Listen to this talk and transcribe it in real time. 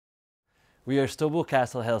We are Stobo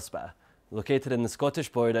Castle Health Spa, located in the Scottish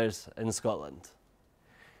borders in Scotland.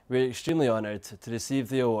 We are extremely honoured to receive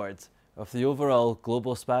the award of the overall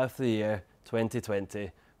Global Spa of the Year 2020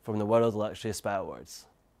 from the World Luxury Spa Awards.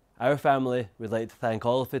 Our family would like to thank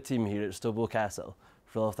all of the team here at Stobo Castle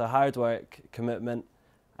for all of their hard work, commitment,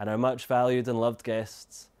 and our much valued and loved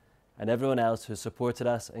guests, and everyone else who supported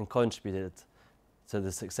us and contributed to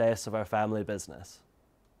the success of our family business.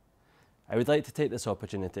 I would like to take this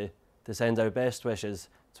opportunity to send our best wishes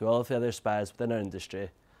to all of the other spas within our industry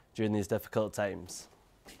during these difficult times.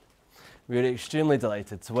 We are extremely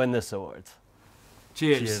delighted to win this award.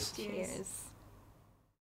 Cheers. Cheers.